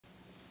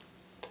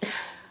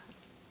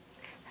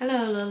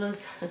Hello,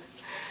 Lillas.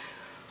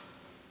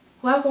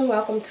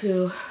 Welcome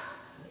to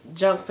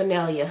Junk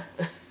Finalia.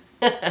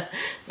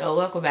 No,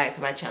 welcome back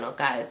to my channel,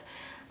 guys.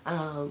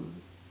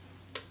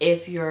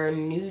 If you're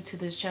new to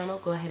this channel,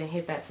 go ahead and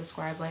hit that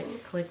subscribe button.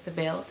 Click the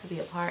bell to be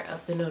a part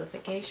of the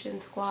notification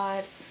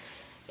squad.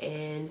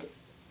 And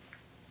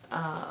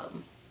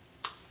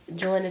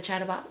join the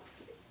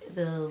Chatterbox.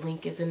 The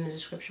link is in the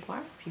description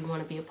bar if you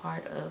want to be a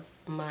part of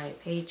my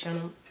paid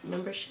channel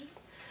membership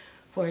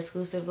for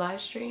exclusive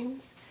live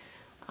streams.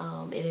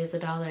 It is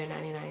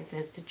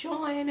 $1.99 to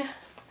join.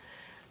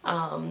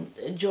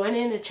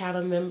 Joining the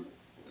channel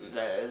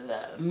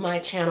my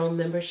channel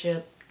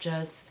membership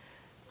just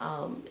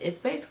it's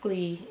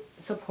basically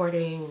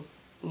supporting,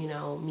 you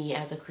know, me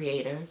as a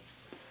creator.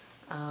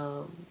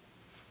 A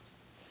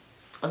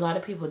lot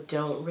of people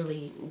don't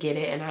really get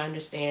it, and I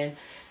understand.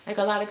 Like,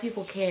 a lot of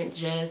people can't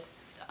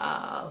just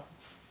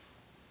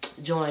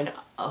join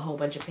a whole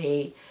bunch of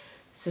paid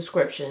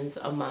subscriptions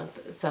a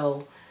month.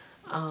 So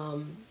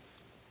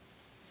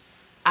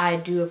I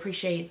do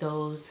appreciate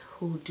those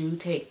who do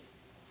take,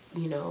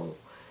 you know,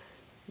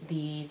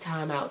 the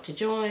time out to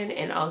join,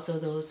 and also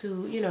those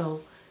who, you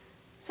know,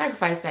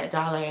 sacrifice that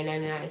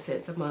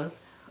 $1.99 a month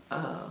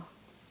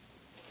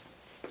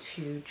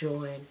to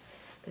join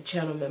the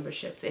channel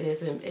memberships.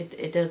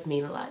 It does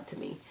mean a lot to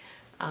me.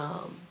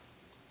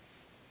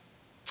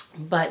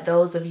 But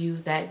those of you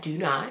that do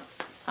not,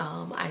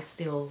 I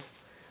still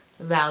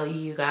value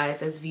you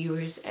guys as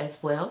viewers as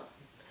well.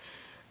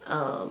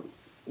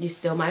 You're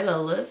still my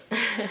Lolas.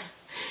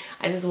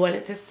 I just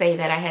wanted to say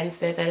that. I hadn't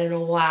said that in a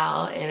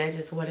while, and I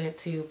just wanted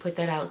to put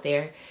that out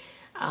there.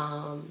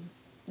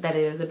 That it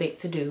is a big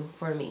to-do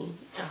for me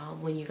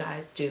when you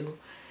guys do.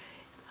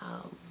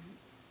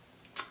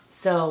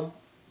 So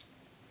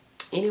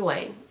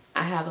anyway,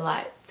 I have a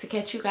lot to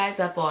catch you guys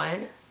up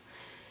on.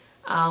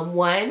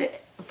 One,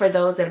 for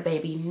those that are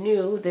maybe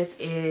new, this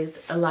is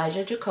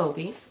Elijah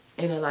Jacoby,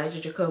 and Elijah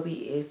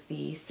Jacoby is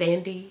the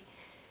Sandy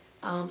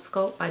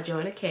sculpt by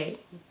Joanna K.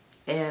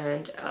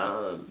 And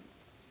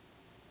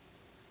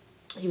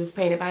he was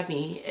painted by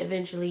me.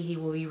 Eventually he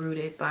will be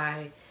rooted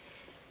by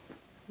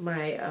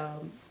my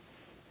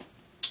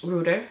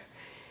rooter.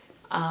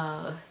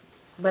 But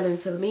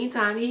until the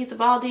meantime, he's a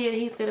baldy, and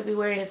he's gonna be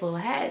wearing his little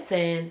hats.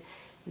 And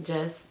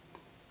just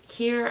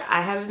here,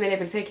 I haven't been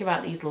able to take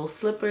about these little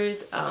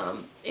slippers.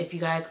 If you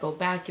guys go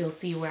back, you'll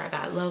see where I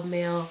got Love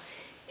Mail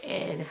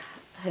and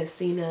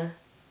Hasina,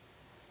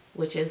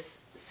 which is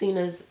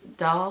Cena's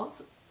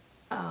dolls.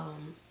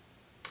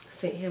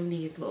 Sent him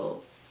these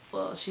little,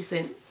 well, she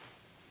sent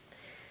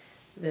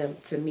them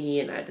to me,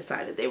 and I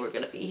decided they were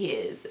gonna be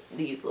his,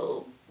 these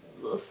little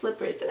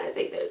slippers, and I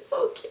think they're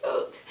so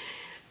cute.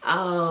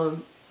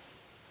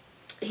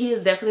 He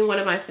is definitely one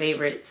of my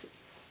favorites.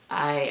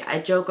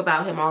 I joke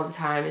about him all the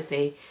time and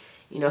say,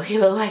 you know, he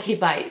looks like he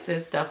bites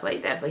and stuff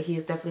like that, but he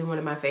is definitely one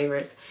of my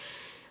favorites.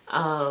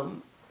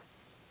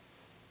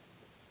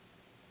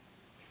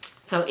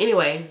 So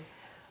anyway,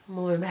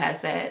 moving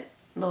past that,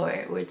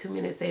 Lord, we're 2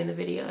 minutes in the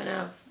video, and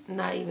I've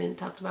not even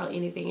talked about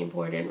anything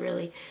important,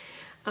 really.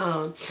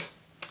 So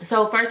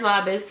first of all,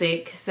 I've been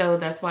sick, so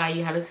that's why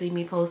you haven't seen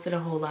me posted a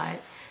whole lot.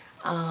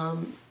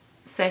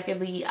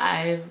 Secondly,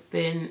 I've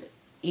been,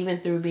 even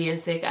through being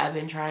sick, I've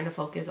been trying to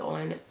focus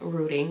on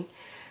rooting.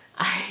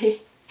 I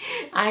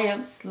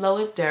am slow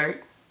as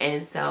dirt,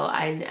 and so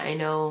I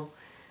know,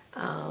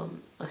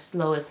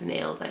 slow as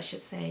nails, I should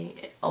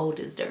say, old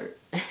as dirt.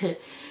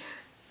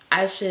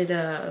 I should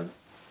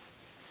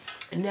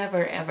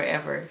never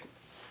ever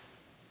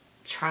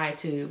try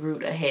to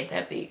root a head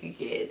that big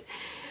again.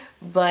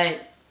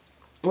 But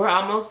we're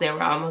almost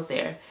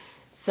there.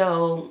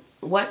 So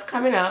what's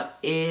coming up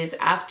is,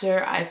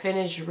 after I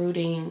finish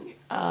rooting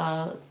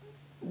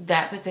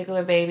that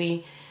particular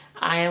baby,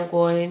 I am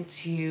going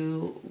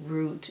to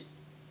root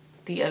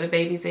the other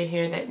babies in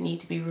here that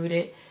need to be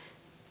rooted.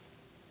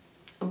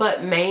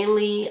 But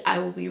mainly I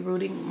will be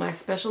rooting my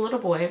special little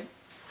boy.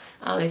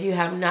 If you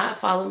have not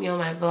followed me on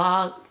my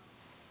blog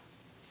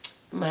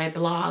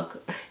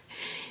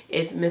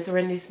is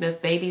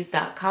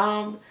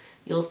MsSerenitySmithBabies.com.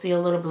 You'll see a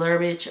little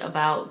blurbage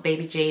about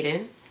baby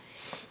Jaden,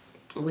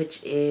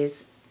 which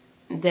is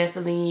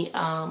definitely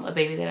a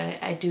baby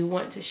that I do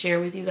want to share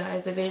with you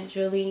guys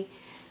eventually.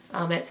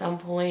 At some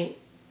point,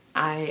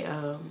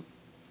 I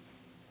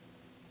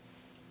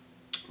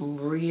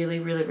really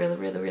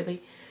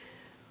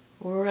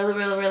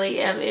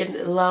am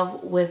in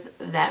love with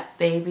that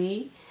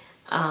baby.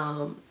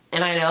 And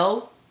I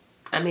know,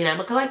 I mean, I'm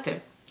a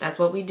collector. That's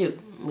what we do.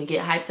 We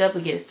get hyped up,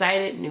 we get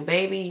excited, new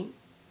baby,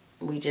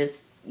 we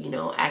just, you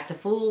know, act a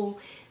fool,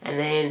 and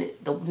then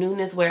the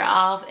newness wear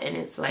off, and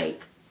it's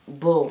like,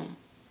 boom,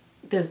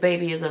 this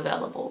baby is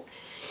available.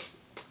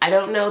 I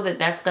don't know that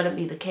that's going to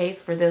be the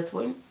case for this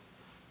one.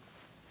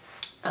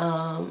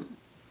 I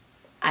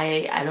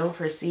don't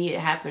foresee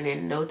it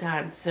happening no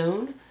time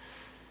soon.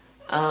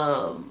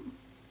 But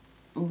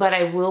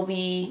I will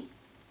be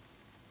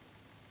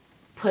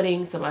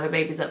putting some other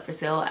babies up for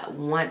sale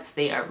once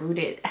they are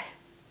rooted.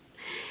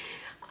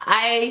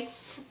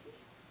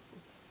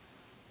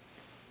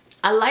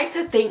 I like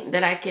to think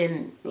that I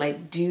can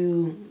like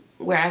do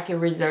where I can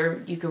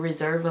reserve, you can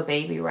reserve a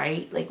baby,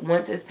 right? Like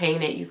once it's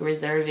painted, you can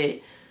reserve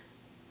it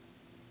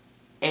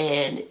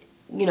and,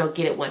 you know,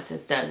 get it once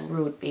it's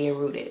done being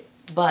rooted.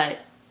 But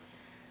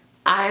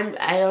I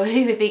don't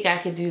even think I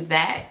could do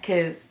that,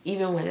 because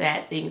even when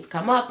that things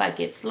come up, I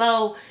get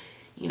slow.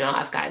 You know,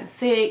 I've gotten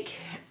sick,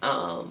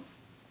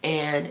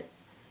 and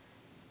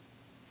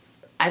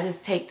I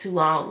just take too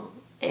long,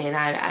 and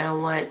I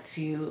don't want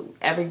to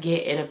ever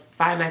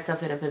find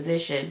myself in a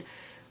position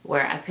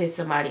where I piss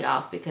somebody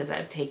off because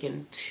I've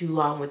taken too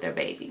long with their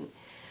baby.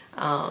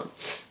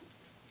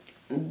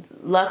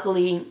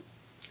 Luckily,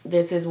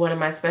 this is one of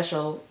my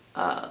special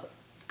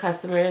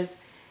customers,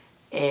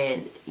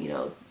 and you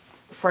know,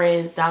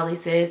 friends, Dolly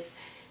sis,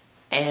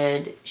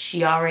 and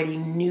she already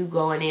knew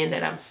going in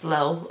that I'm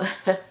slow.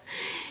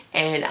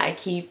 And I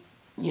keep,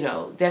 you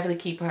know, definitely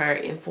keep her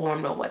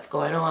informed on what's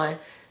going on.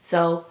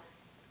 So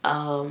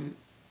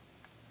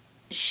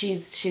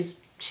she's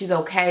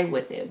okay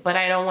with it, but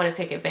I don't want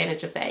to take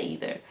advantage of that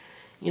either.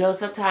 You know,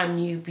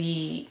 sometimes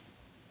you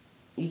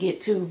get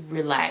too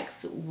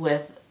relaxed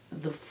with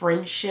the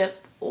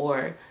friendship,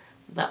 or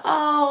the,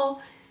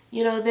 oh,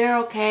 you know, they're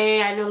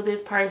okay, I know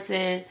this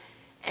person,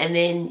 and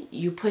then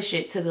you push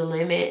it to the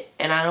limit,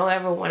 and I don't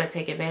ever want to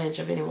take advantage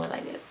of anyone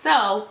like this.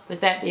 So with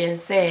that being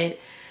said,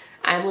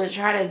 I'm going to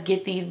try to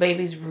get these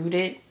babies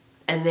rooted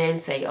and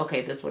then say,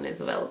 okay, this one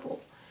is available.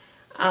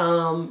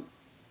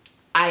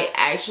 I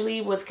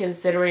actually was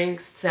considering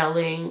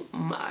selling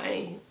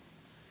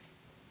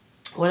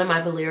one of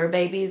my Bolero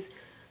babies,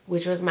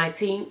 which was my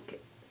Tink,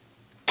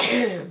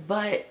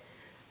 but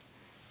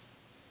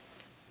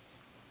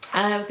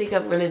I don't think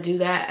I'm going to do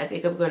that. I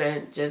think I'm going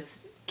to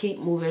just keep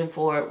moving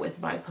forward with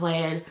my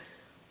plan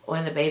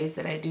on the babies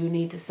that I do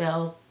need to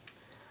sell.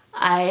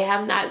 I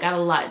have not got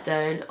a lot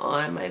done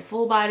on my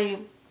full body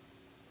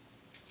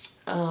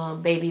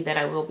baby that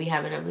I will be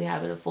having. I'll be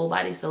having a full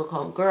body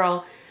silicone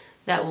girl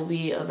that will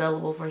be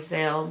available for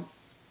sale.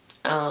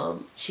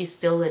 She's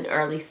still in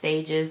early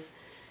stages,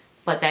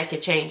 but that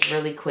could change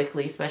really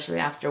quickly,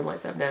 especially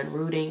once I'm done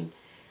rooting.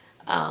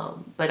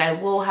 But I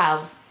will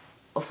have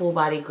a full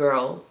body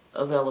girl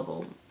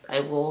available.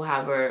 I will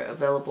have her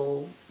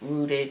available,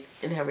 rooted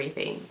and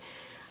everything.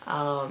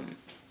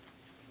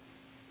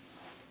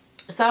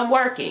 So I'm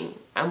working.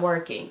 I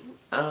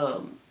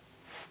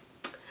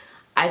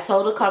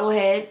sold a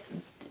cuddlehead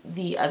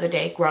the other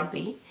day,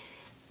 Grumpy.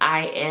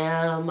 I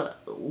am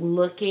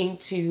looking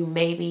to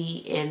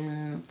maybe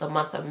in the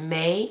month of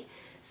May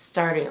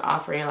starting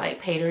offering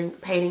like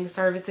painting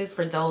services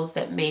for those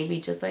that maybe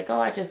just like, oh,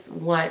 I just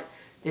want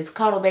this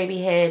cuddle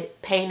baby head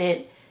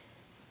painted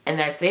and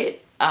that's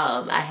it.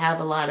 I have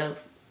a lot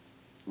of,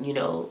 you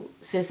know,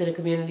 sis in the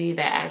community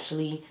that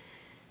actually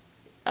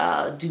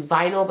do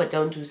vinyl but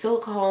don't do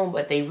silicone,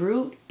 but they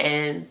root,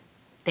 and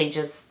they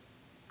just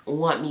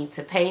want me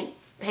to paint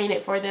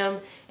it for them,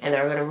 and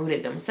they're going to root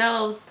it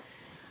themselves.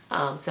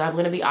 So I'm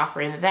going to be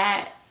offering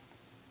that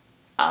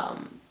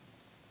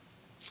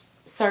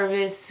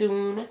service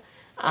soon.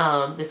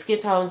 The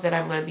skin tones that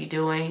I'm going to be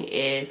doing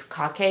is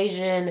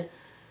Caucasian.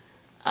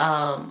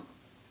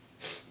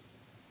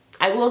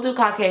 I will do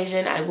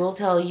Caucasian. I will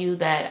tell you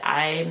that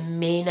I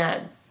may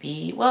not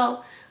be,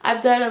 well,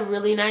 I've done a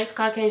really nice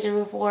Caucasian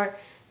before,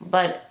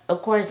 but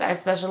of course I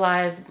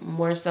specialize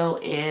more so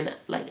in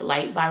like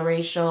light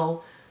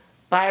biracial,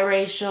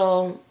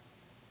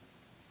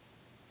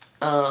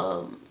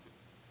 AA,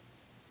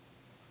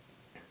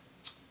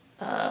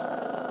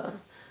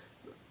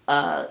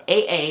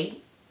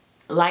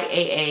 light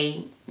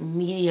AA,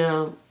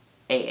 medium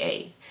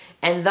AA.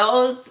 And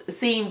those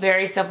seem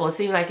very simple. It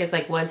seems like it's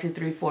like 1, 2,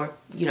 3, 4,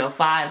 you know,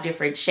 5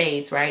 different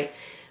shades, right?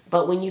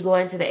 But when you go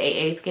into the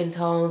AA skin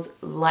tones,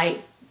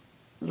 light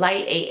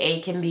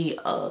AA can be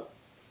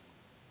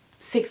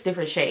 6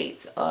 different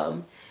shades.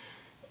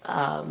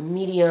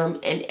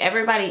 Medium, and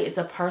everybody, it's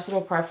a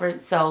personal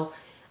preference. So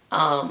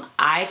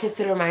I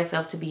consider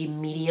myself to be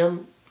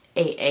medium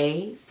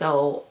AA.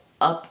 So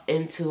up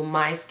into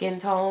my skin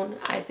tone,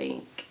 I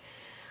think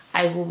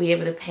I will be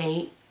able to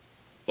paint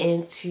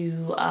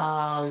into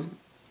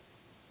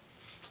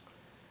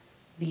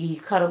the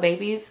cuddle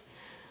babies.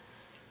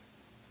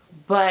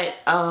 But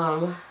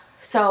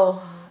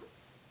so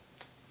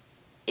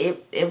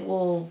it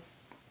will,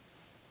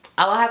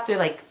 I will have to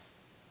like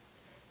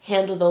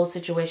handle those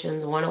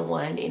situations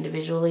one-on-one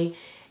individually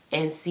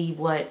and see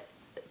what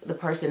the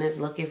person is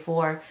looking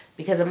for,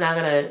 because I'm not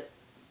gonna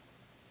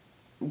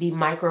be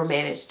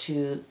micromanaged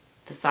to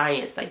the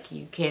science. Like,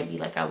 you can't be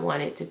like, I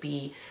want it to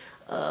be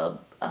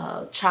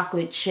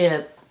chocolate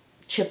chip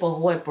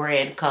Ahoy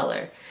brand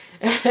color.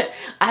 I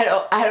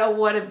don't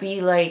want to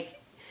be like,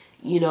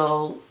 you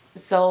know,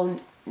 so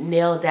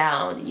nailed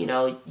down. You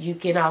know, you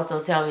can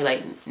also tell me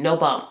like no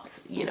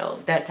bumps, you know,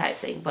 that type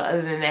thing. But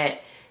other than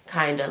that,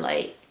 kind of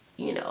like,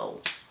 you know,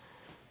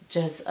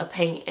 just a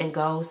paint and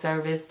go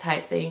service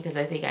type thing, because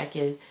I think I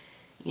can,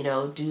 you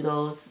know, do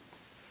those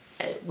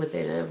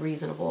within a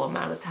reasonable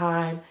amount of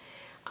time.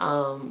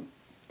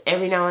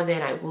 every now and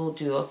then I will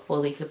do a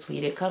fully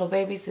completed cuddle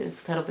baby,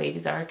 since cuddle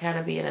babies are kind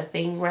of being a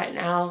thing right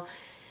now.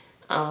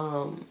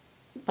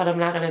 But I'm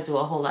not going to do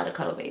a whole lot of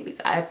cuddle babies.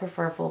 I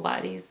prefer full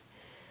bodies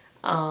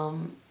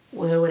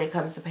when it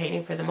comes to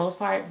painting for the most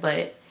part.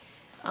 But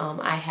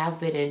I have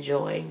been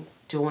enjoying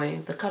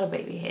doing the cuddle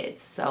baby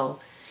heads. So,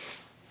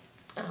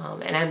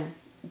 and I'm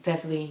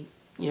definitely,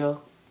 you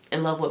know,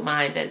 in love with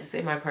mine that's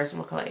in my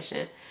personal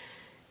collection.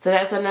 So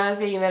that's another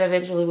thing that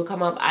eventually will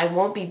come up. I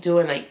won't be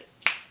doing like,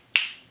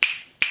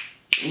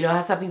 you know how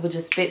some people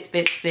just spit,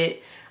 spit,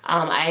 spit.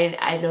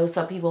 I know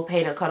some people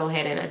paint a cuddle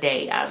head in a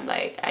day. I'm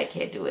like, I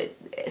can't do it.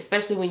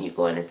 Especially when you're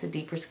going into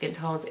deeper skin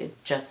tones. It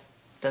just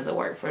doesn't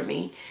work for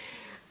me.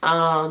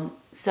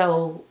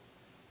 So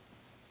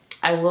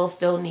I will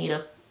still need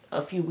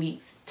a few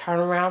weeks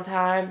turnaround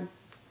time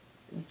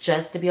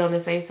just to be on the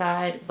safe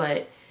side.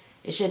 But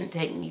it shouldn't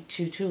take me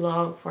too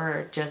long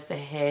for just the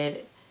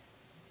head.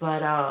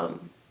 But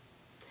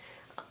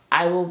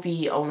I will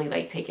be only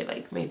like taking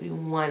like maybe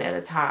one at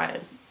a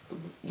time,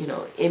 you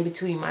know, in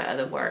between my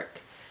other work.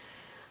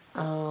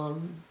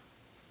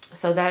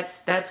 So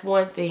that's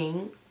one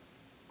thing.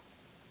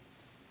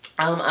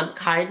 I'm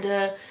kind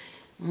of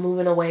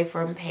moving away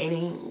from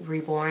painting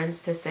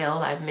reborns to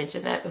sell. I've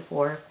mentioned that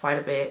before quite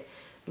a bit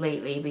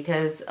lately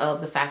because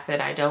of the fact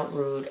that I don't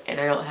root and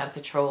I don't have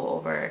control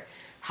over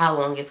how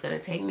long it's going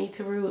to take me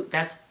to root.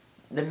 That's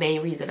the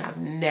main reason I've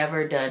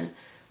never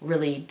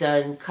really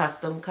done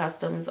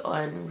customs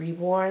on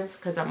reborns,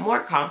 because I'm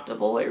more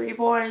comfortable with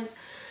reborns.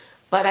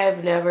 But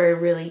I've never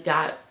really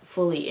got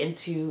fully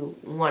into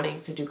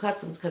wanting to do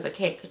customs because I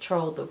can't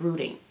control the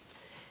rooting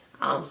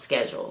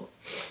schedule.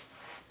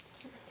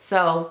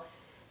 So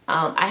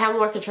I have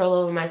more control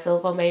over my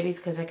silicone babies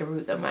because I can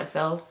root them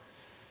myself.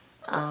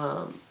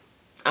 I'm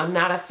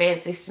not a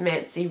fancy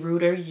schmancy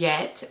rooter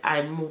yet.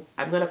 I'm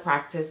going to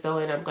practice though,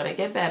 and I'm going to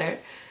get better.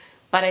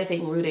 But I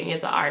think rooting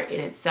is an art in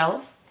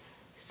itself.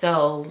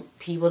 So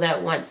people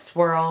that want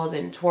swirls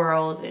and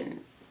twirls and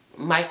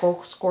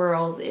micro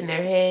squirrels in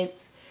their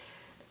heads,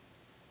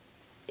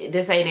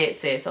 this ain't it,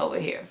 sis, over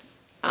here.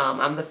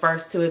 I'm the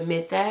first to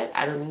admit that.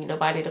 I don't need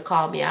nobody to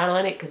call me out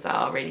on it because I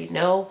already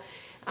know.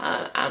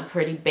 I'm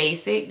pretty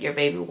basic. Your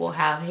baby will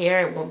have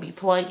hair. It won't be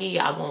pluggy.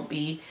 I won't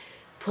be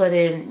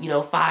putting, you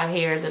know, 5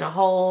 hairs in a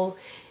hole.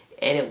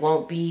 And it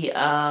won't be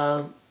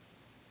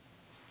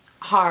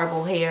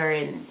horrible hair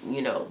and,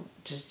 you know,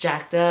 just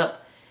jacked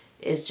up.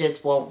 It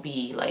just won't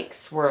be like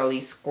swirly,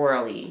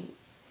 squirrely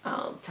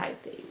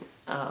type thing.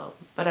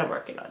 But I'm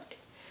working on it.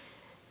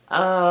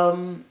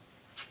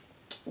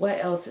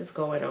 What else is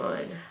going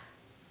on?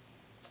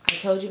 I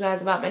told you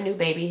guys about my new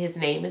baby. His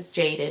name is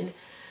Jaden.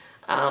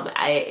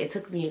 It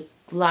took me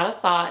a lot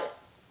of thought.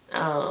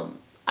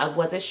 I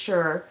wasn't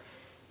sure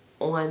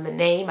on the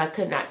name. I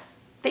could not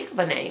think of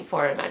a name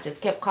for him. I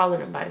just kept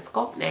calling him by the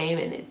sculpt name,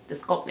 and the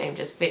sculpt name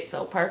just fit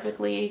so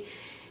perfectly,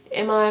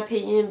 in my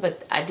opinion.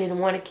 But I didn't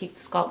want to keep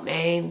the sculpt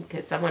name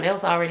because someone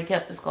else already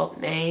kept the sculpt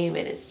name,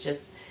 and it's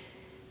just...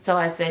 So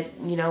I said,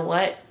 you know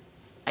what?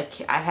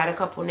 I had a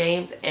couple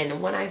names, and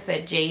when I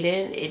said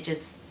Jaden, it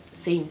just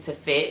seemed to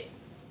fit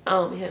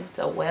him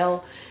so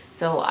well.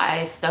 So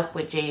I stuck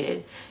with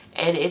Jaden.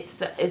 And it's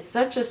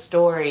such a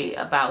story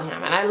about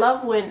him. And I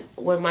love when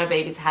my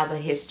babies have a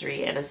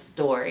history and a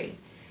story,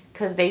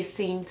 because they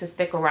seem to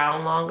stick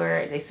around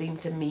longer. They seem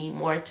to mean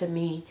more to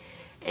me.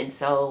 And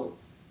so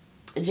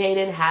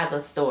Jaden has a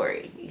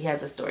story. He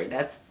has a story.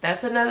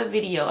 That's another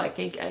video. I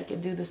think I can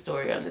do the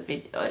story on the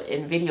video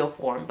in video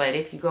form. But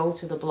if you go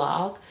to the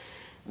blog,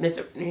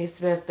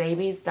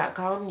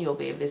 MsSerenity.com, you'll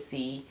be able to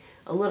see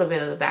a little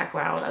bit of the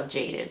background of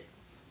Jaden.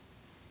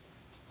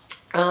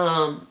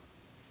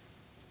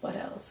 What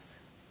else?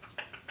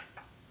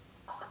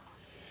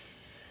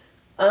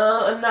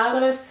 I'm not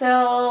gonna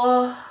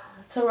sell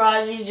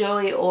Taraji,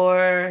 Joey,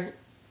 or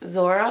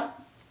Zora.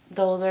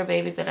 Those are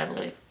babies that I'm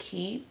gonna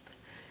keep.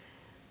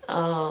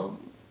 I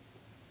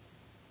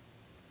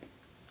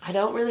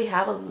don't really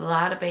have a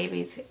lot of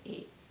babies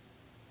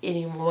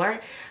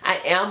anymore. I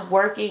am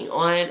working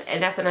on,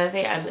 and that's another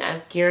thing,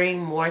 I'm gearing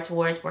more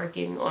towards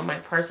working on my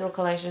personal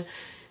collection.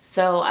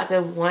 So I've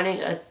been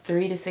wanting a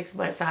 3 to 6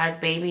 month size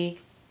baby,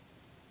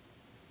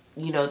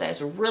 you know,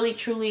 that's really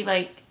truly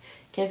like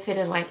can fit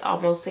in like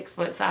almost 6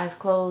 month size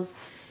clothes.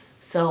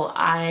 So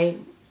I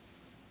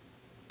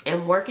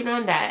am working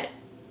on that,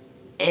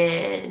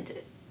 and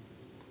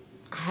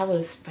I have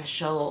a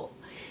special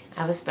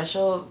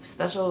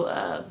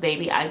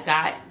baby. I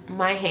got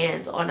my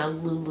hands on a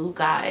Lulu,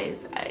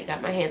 guys. I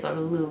got my hands on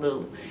a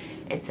Lulu,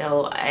 and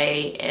so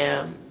I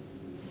am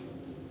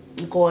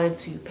going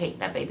to paint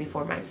that baby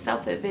for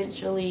myself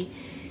eventually.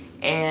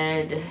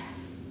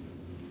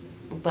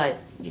 But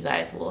you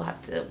guys will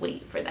have to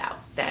wait for that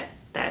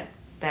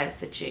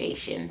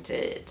situation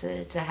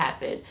to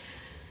happen.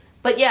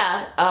 But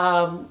yeah,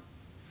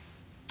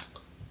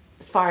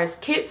 as far as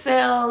kit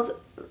sales,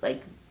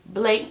 like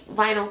blank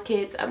vinyl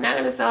kits, I'm not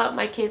gonna sell out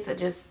my kits. I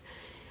just,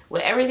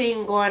 with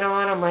everything going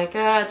on, I'm like,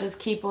 just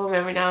keep them.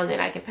 Every now and then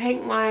I can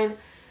paint mine,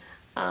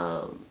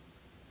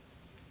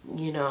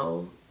 you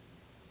know.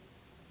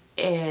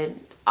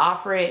 And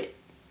offer it,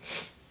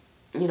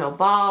 you know,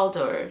 bald,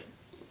 or,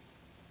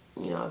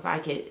 you know, if I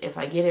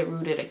get it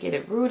rooted, I get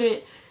it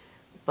rooted.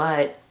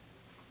 But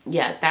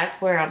yeah, that's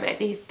where I'm at.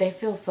 They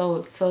feel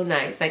so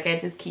nice. Like, I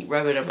just keep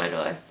rubbing on my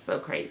nose. It's so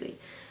crazy.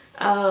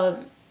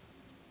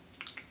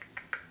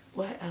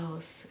 What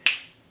else?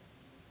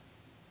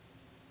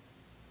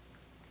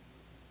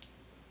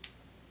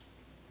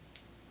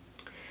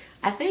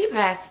 I think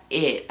that's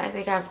it. I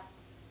think I've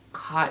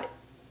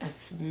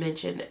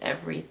mentioned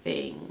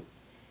everything.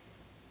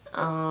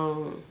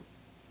 I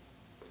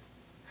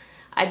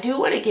do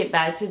want to get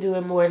back to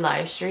doing more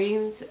live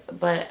streams,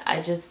 but I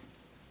just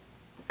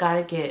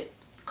gotta get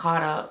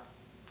caught up.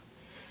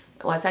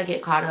 Once I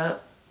get caught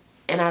up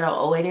and I don't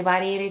owe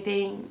anybody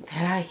anything,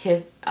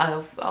 then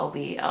I'll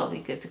be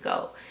good to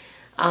go.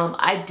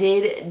 I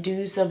did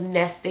do some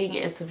nesting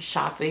and some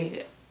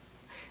shopping.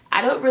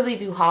 I don't really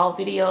do haul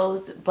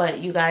videos, but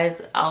you guys,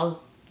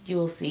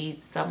 you'll see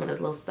some of the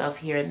little stuff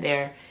here and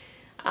there.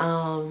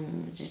 I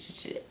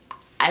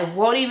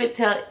won't even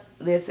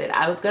listen,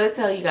 I was going to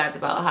tell you guys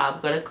about how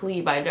I'm going to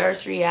clean my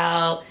nursery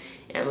out,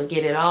 and I'm going to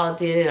get it all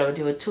did, and I'll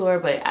do a tour,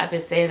 but I've been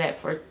saying that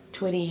for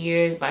 20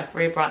 years. My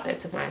friend brought that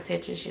to my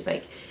attention. She's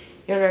like,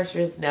 your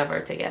nursery is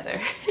never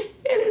together. And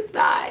it's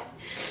not.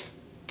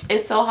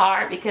 It's so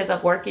hard because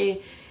I'm working,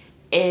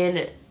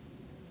 and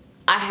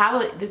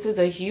this is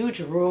a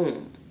huge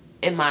room,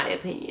 in my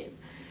opinion.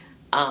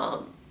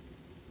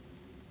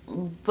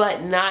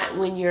 But not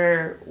when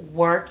you're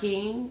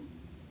working.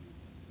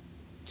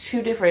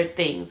 Two different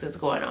things is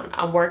going on.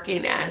 I'm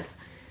working as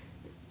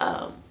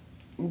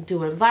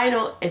doing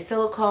vinyl and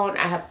silicone.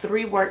 I have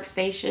 3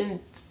 workstations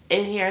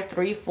in here,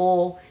 3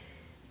 full.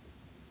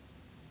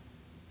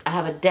 I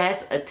have a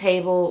desk, a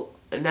table,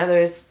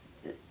 another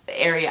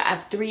area. I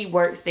have 3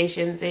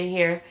 workstations in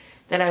here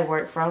that I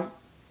work from.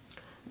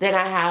 Then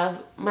I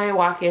have my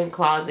walk-in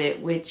closet,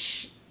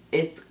 which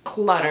is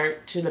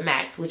cluttered to the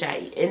max, which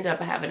I end up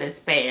having a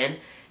span.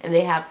 And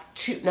they have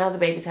 2, now the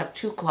babies have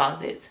 2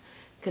 closets,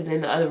 because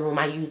in the other room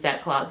I use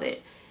that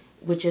closet,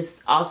 which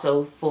is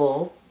also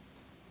full.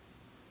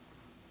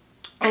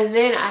 And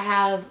then I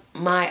have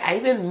I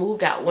even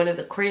moved out one of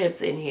the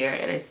cribs in here,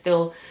 and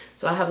so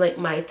I have like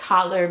my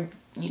toddler,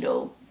 you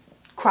know,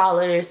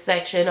 crawler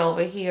section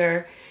over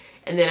here.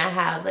 And then I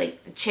have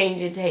like the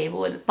changing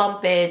table and the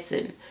bunk beds,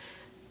 and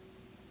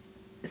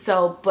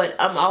so, but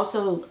I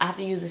have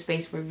to use the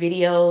space for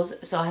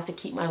videos, so I have to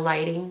keep my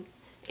lighting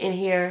in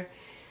here,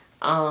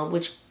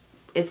 which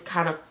is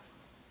kind of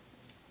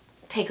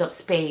take up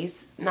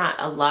space. Not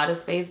a lot of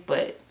space,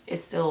 but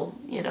it's still,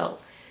 you know,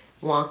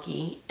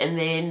 wonky. And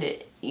then,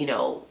 you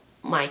know,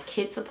 my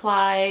kit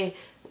supply,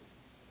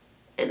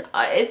 and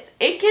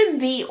it can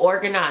be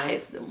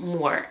organized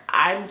more.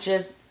 I'm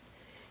just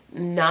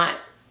not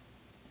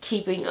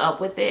keeping up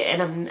with it,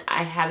 and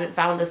I haven't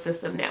found a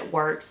system that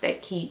works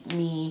that keep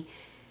me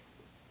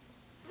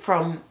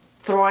from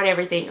throwing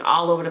everything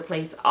all over the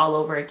place all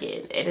over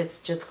again. And it's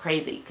just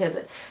crazy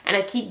and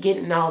I keep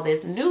getting all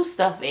this new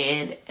stuff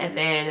in, and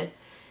then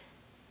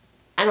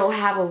I don't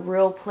have a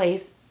real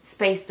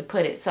space to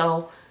put it.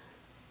 So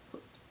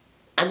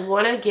I'm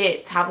gonna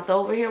get Tabitha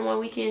over here one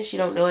weekend. She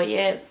don't know it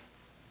yet.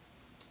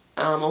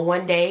 On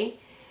one day,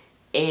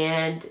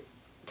 and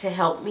to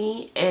help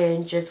me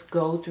and just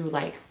go through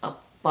like a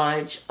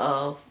bunch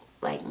of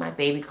like my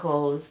baby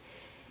clothes.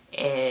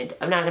 And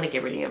I'm not going to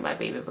get rid of my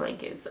baby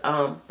blankets,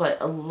 but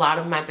a lot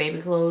of my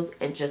baby clothes,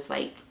 and just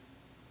like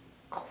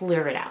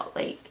clear it out,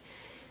 like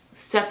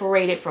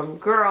separate it from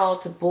girl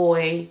to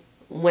boy,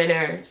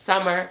 winter,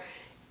 summer,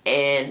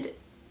 and,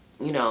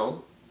 you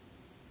know,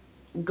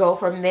 go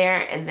from there.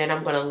 And then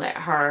I'm going to let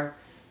her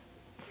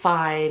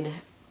find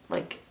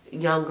like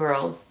young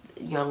girls,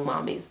 young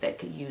mommies that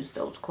could use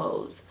those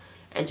clothes,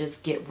 and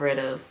just get rid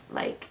of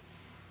like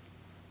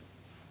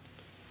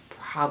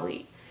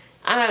probably,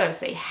 I'm not going to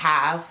say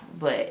half,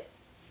 but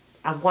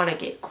I want to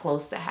get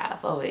close to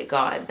half of it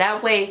gone.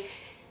 That way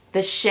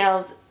the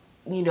shelves,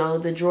 you know,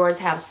 the drawers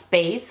have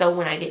space. So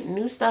when I get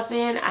new stuff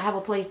in, I have a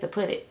place to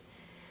put it.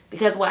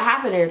 Because what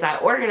happened is I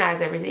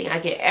organize everything. I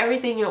get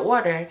everything in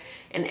order,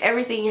 and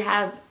everything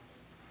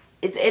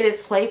it's in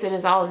its place and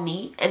it's all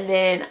neat. And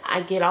then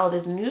I get all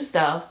this new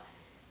stuff,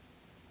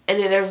 and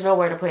then there's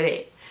nowhere to put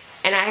it.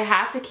 And I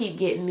have to keep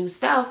getting new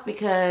stuff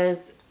because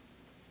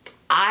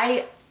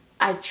I've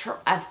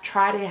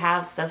tried to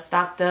have stuff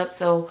stocked up,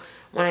 so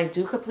when I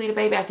do complete a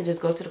baby, I can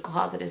just go to the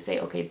closet and say,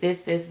 okay,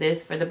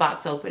 this for the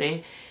box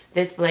opening,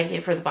 this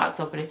blanket for the box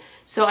opening,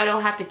 so I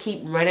don't have to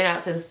keep running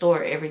out to the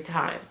store every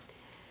time.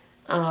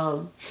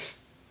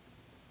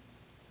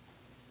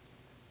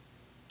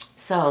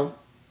 So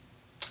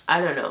I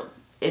don't know.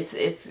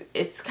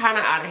 It's kind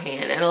of out of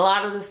hand, and a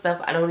lot of the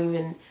stuff I don't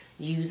even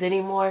use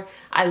anymore.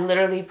 I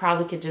literally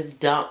probably could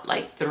just dump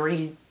like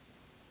 3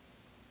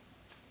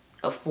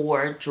 or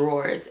 4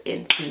 drawers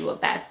into a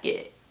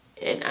basket,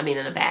 and I mean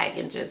in a bag,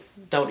 and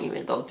just don't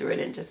even go through it,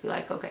 and just be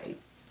like, okay,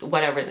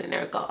 whatever's in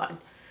there, gone.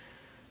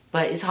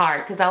 But it's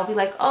hard because I'll be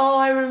like, oh,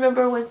 I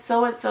remember when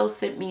so-and-so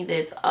sent me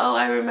this. Oh,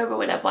 I remember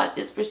when I bought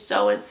this for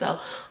so-and-so.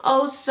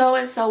 Oh,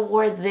 so-and-so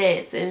wore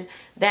this and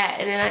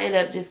that. And then I end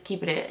up just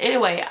keeping it.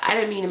 Anyway, I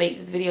didn't mean to make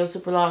this video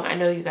super long. I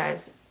know you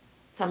guys,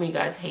 some of you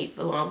guys hate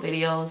the long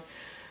videos.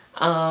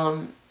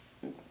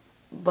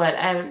 But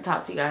I haven't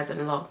talked to you guys in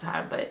a long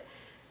time. But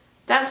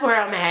that's where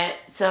I'm at.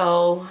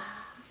 So,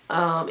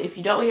 if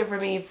you don't hear from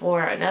me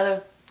for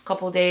another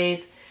couple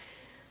days,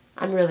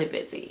 I'm really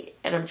busy.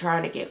 And I'm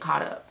trying to get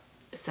caught up.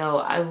 So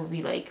I will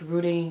be like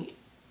rooting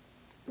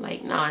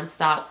like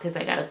non-stop because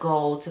I got a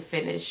goal to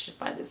finish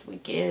by this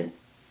weekend.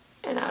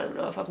 And I don't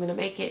know if I'm going to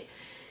make it.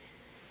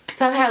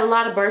 So I've had a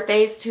lot of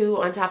birthdays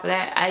too on top of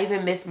that. I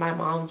even missed my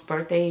mom's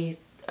birthday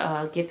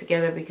get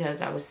together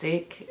because I was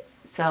sick.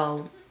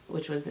 So,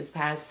 which was this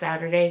past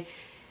Saturday.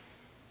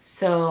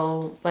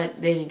 So,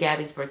 but then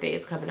Gabby's birthday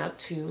is coming up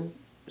too.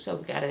 So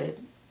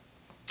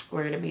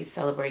we're going to be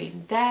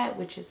celebrating that,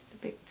 which is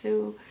big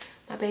too.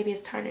 My baby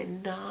is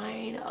turning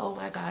 9. Oh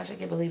my gosh, I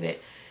can't believe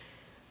it.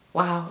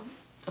 Wow.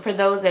 For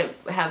those that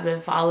have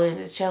been following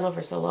this channel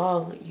for so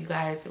long, you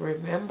guys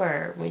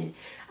remember when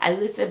I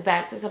listened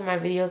back to some of my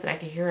videos and I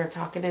could hear her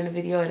talking in the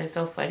video, and it's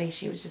so funny.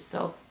 She was just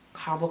so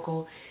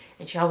comical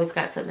and she always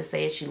got something to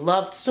say. And she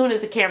loved, as soon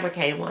as the camera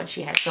came on,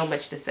 she had so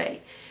much to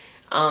say.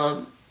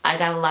 I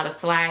got a lot of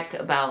slack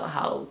about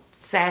how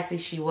sassy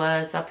she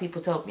was. Some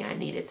people told me I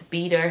needed to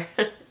beat her.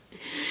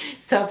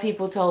 Some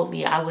people told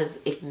me I was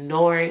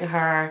ignoring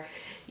her.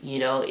 You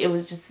know, it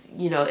was just,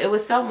 you know, it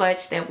was so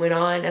much that went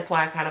on. That's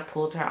why I kind of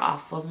pulled her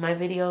off of my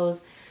videos.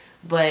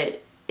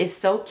 But it's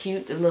so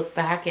cute to look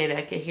back and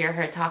I could hear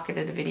her talking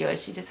in the video. And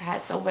she just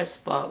had so much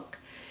spunk.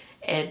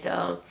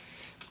 And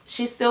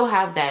she still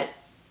have that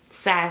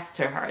sass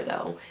to her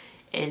though.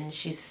 And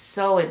she's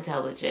so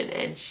intelligent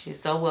and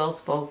she's so well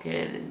spoken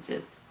and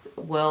just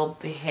well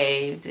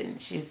behaved. And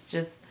she's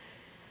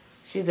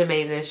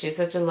amazing. She's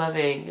such a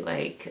loving,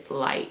 like,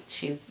 light.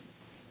 She's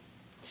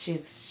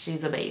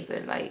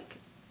amazing. Like,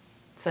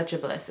 such a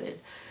blessing.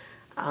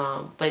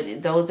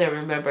 But those that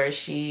remember,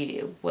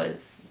 she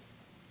was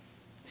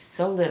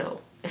so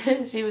little.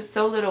 She was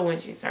so little when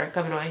she started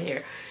coming on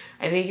here.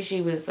 I think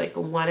she was like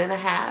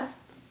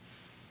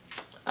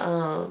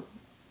 1.5.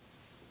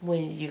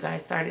 When you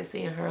guys started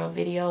seeing her on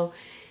video.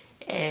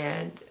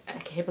 And I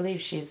can't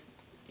believe she's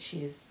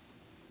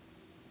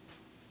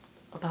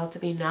about to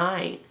be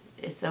 9.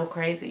 It's so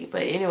crazy.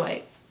 But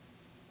anyway.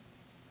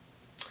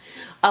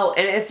 Oh,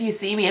 and if you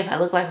see me, if I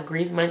look like a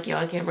grease monkey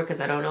on camera,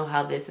 because I don't know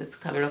how this is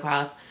coming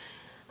across.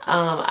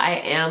 I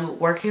am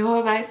working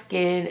on my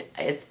skin.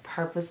 It's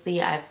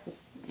purposely, I've,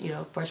 you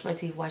know, brushed my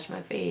teeth, washed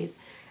my face.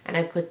 And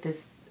I put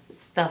this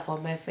stuff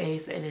on my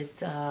face. And it's,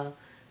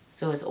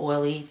 so it's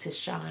oily to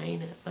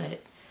shine. But,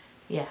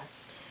 yeah.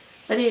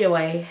 But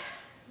anyway.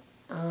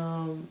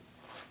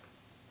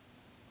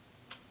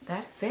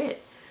 That's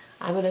it.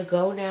 I'm going to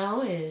go now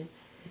and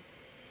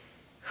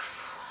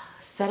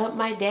set up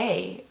my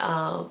day.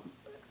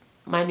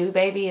 My new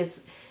baby is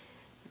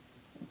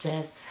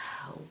just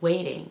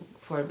waiting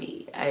for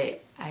me. I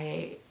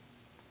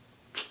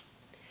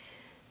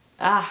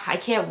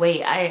can't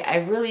wait.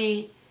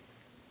 I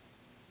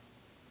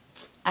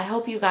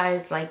hope you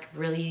guys like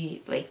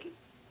really like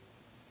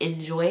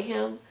enjoy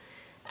him.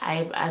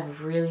 I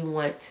really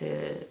want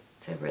to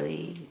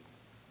really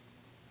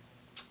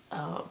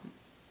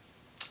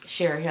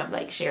share him,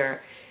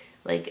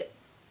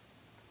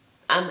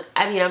 I'm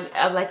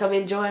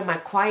enjoying my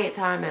quiet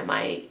time and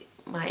my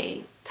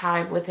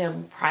time with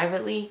him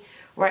privately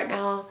right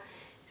now.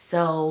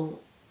 So,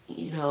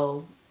 you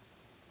know,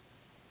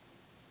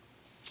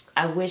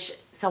 I wish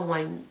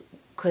someone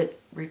could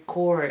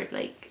record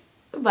like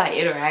my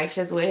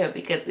interactions with him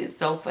because it's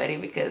so funny,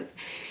 because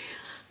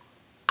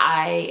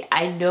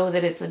I know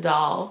that it's a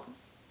doll,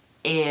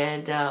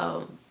 and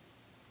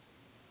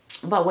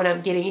but when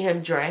I'm getting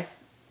him dressed,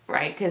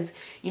 right? Because,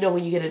 you know,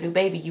 when you get a new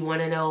baby, you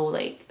want to know,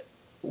 like,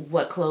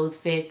 what clothes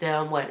fit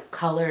them, what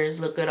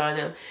colors look good on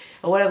them.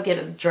 And when I'm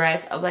getting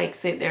dressed, I'm, like,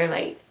 sitting there,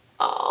 like,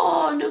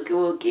 oh, nookie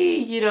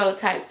wookie, you know,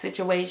 type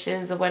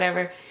situations or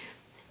whatever.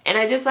 And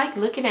I just like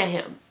looking at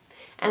him.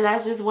 And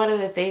that's just one of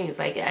the things,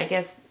 like, I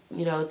guess,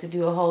 you know, to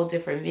do a whole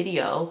different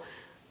video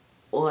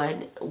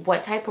on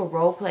what type of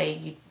role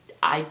play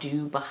I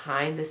do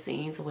behind the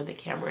scenes when the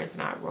camera is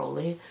not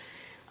rolling.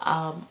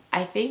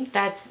 I think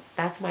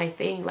that's my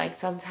thing. Like,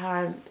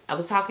 sometimes I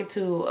was talking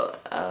to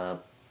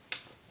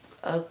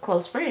a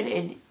close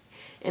friend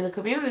in the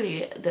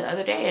community the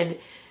other day, and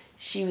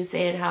she was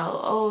saying how,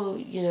 oh,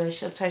 you know,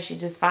 sometimes she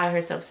just finds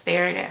herself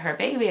staring at her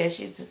baby and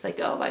she's just like,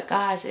 oh my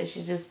gosh, and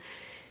she's just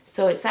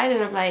so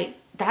excited. I'm like,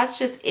 that's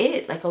just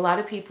it. Like, a lot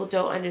of people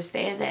don't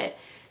understand that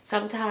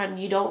sometimes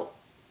we don't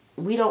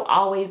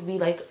always be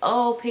like,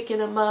 oh, picking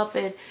them up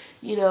and,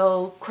 you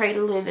know,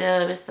 cradling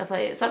them and stuff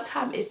like that.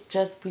 Sometimes it's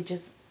just, we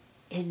just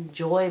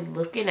enjoy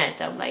looking at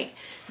them. Like,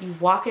 you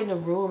walk in the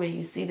room and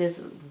you see this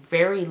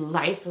very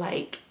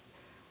lifelike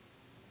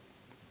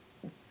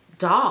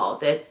doll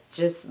that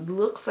just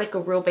looks like a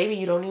real baby.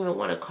 You don't even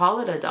want to call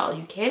it a doll.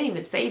 You can't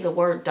even say the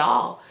word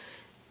doll.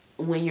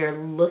 when you're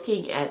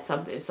looking at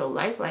something so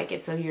lifelike,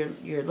 and so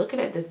you're looking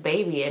at this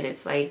baby, and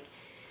it's like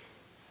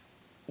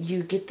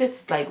you get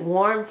this like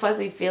warm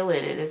fuzzy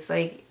feeling, and it's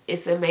like,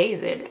 it's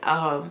amazing.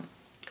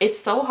 It's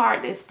so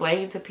hard to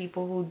explain to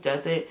people who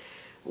doesn't,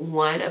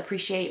 one,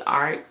 appreciate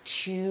art,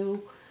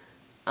 two,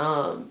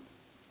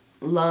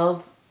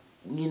 love,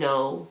 you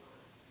know,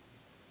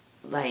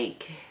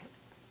 like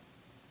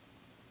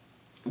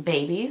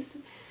babies.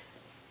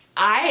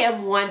 I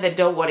am one that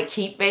don't want to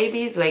keep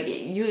babies. Like,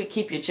 you could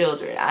keep your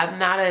children. I'm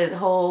not a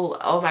whole,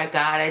 oh my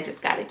God, I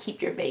just got to keep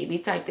your baby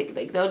type thing.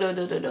 Like, no, no,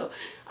 no, no, no.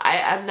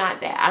 I'm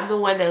not that. I'm the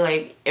one that,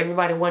 like,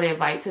 everybody want to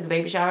invite to the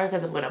baby shower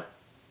because I'm going to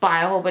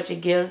buy a whole bunch of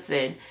gifts.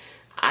 And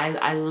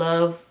I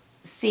love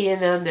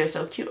seeing them. They're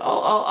so cute.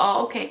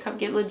 Oh, okay, come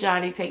get little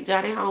Johnny. Take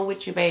Johnny home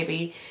with you,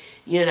 baby.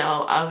 You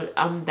know,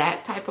 I'm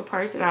that type of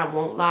person. I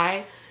won't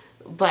lie.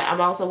 But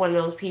I'm also one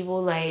of those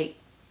people, like,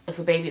 if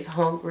a baby's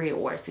hungry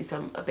or see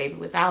a baby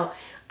without,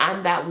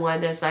 I'm that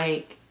one that's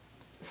like,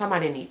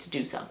 somebody needs to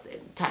do something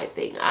type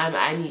thing.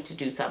 I need to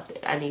do something.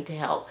 I need to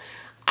help.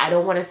 I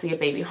don't want to see a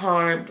baby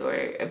harmed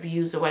or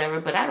abused or whatever,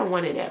 but I don't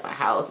want it at my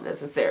house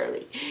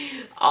necessarily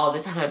all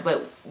the time.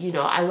 But, you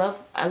know, I love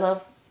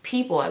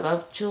people. I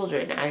love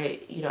children.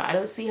 You know, I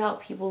don't see how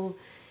people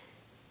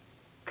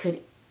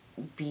could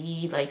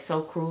be like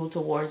so cruel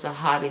towards a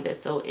hobby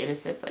that's so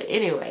innocent. But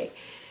anyway,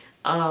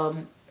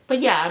 but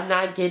yeah, I'm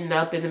not getting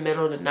up in the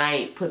middle of the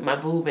night, putting my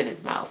boob in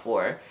his mouth,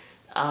 or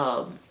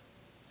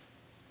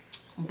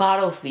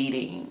bottle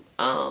feeding,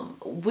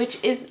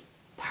 which is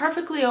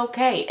perfectly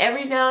okay.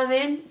 Every now and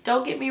then,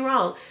 don't get me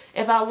wrong.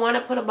 If I want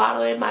to put a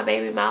bottle in my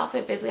baby mouth,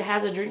 if it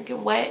has a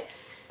drinking wet,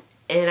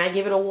 and I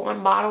give it a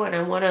warm bottle, and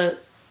I want to,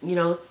 you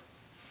know,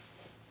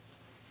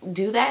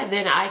 do that,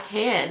 then I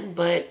can.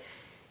 But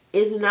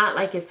it's not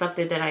like it's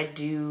something that I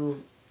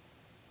do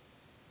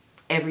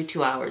every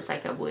 2 hours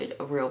like I would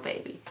a real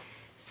baby.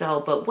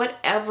 So, but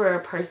whatever a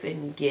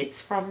person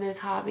gets from this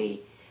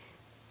hobby,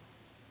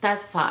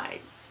 that's fine.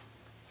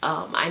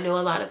 I know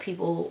a lot of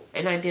people,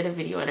 and I did a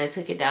video and I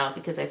took it down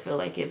because I feel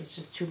like it was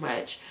just too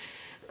much.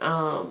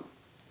 But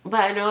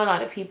I know a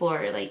lot of people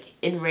are like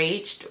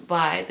enraged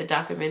by the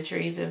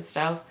documentaries and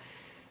stuff,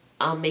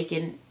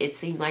 making it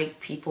seem like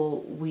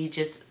people, we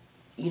just,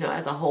 you know,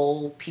 as a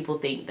whole, people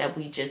think that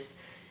we just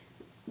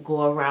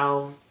go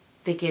around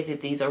thinking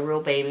that these are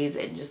real babies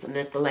and just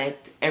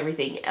neglect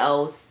everything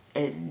else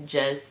and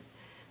just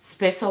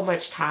spend so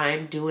much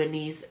time doing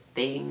these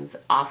things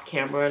off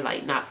camera,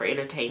 like not for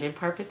entertainment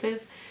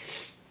purposes.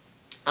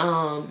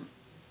 I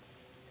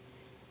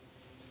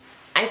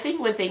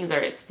think when things are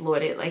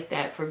exploited like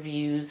that for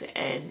views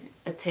and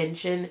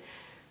attention,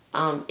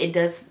 it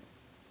does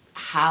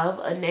have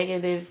a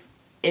negative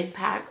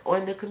impact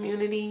on the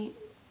community.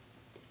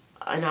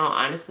 In all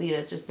honesty,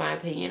 that's just my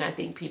opinion. I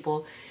think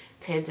people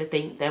tend to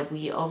think that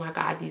oh my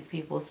God, these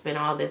people spend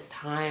all this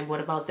time,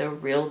 what about their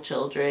real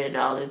children,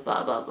 all this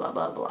blah blah blah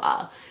blah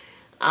blah.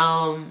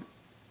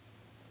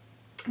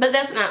 But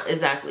that's not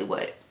exactly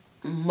what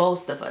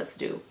most of us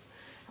do.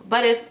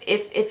 But if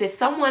it's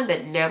someone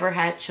that never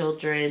had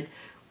children,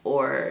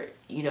 or,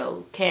 you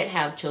know, can't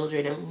have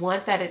children and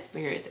want that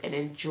experience and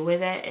enjoy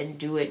that and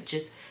do it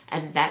just,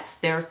 and that's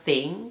their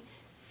thing,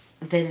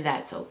 then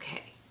that's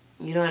okay.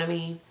 You know what I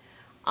mean?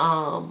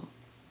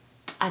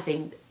 I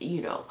think,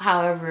 you know,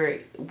 however,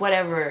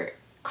 whatever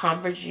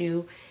comforts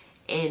you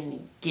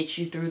and gets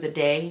you through the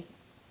day,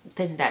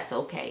 then that's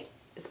okay.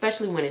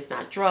 Especially when it's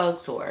not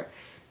drugs or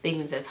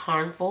things that's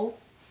harmful.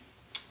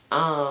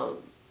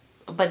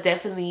 But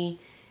definitely,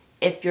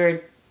 if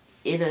you're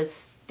in a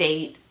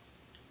state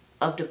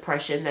of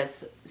depression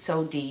that's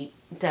so deep,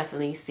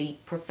 definitely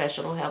seek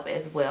professional help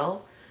as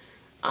well.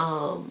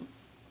 And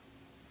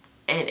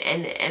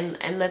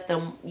let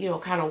them, you know,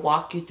 kind of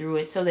walk you through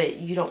it so that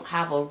you don't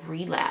have a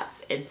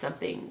relapse in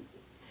something.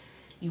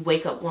 You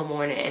wake up one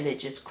morning and it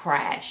just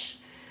crash.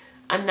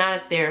 I'm not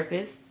a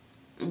therapist,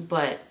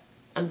 but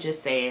I'm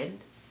just saying,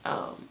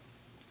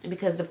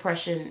 because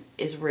depression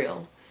is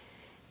real,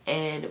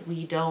 and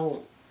we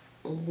don't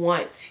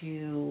want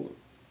to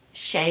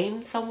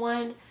shame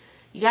someone.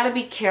 You got to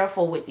be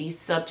careful with these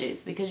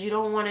subjects, because you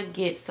don't want to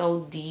get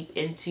so deep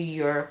into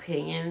your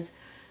opinions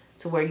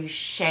to where you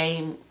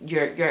shame,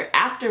 you're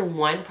after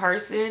one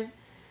person,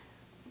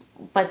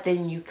 but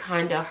then you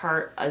kind of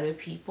hurt other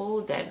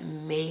people that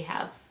may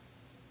have,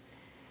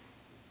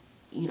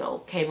 you know,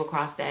 came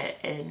across that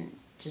and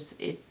just,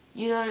 it,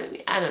 you know what I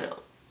mean? I don't know.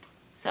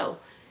 So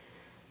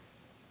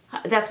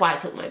that's why I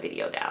took my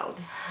video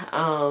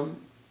down.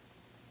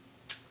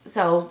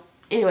 So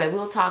anyway,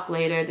 we'll talk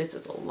later. This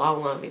is a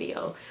long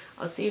video.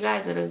 I'll see you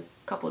guys in a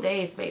couple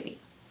days maybe.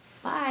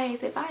 Bye.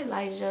 Say bye,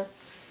 Elijah.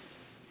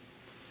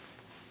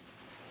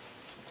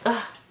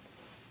 Ugh.